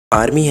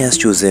Army has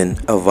chosen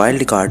a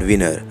wildcard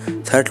winner.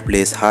 Third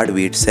place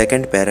Heartbeat,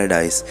 second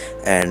Paradise,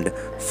 and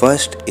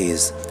first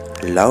is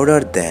Louder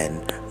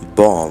Than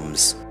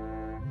Bombs.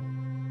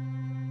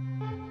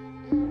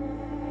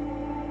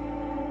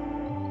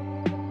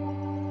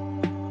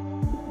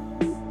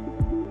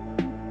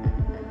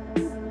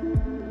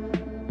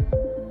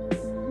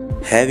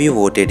 Have you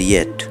voted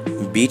yet?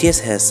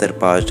 BTS has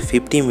surpassed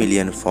 50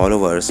 million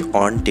followers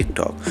on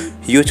TikTok.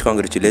 Huge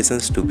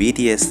congratulations to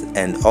BTS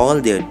and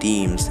all their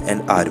teams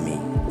and army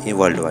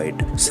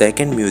worldwide.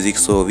 Second music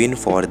show win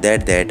for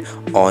that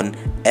on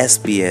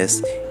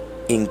SBS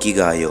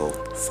Inkigayo.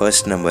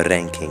 First number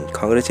ranking.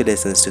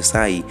 Congratulations to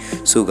Sai,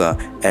 Suga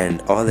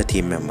and all the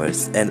team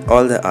members and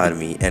all the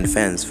army and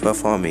fans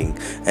performing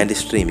and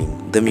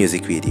streaming the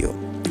music video.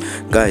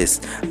 Guys,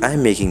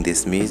 I'm making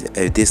this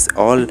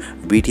all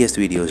BTS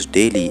videos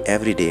daily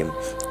every day,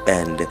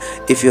 and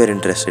if you are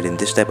interested in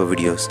this type of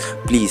videos,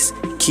 please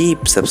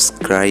keep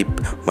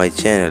subscribe my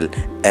channel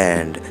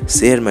and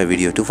share my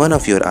video to one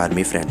of your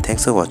army friend.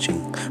 Thanks for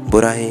watching.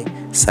 Burahe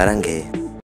Sarange.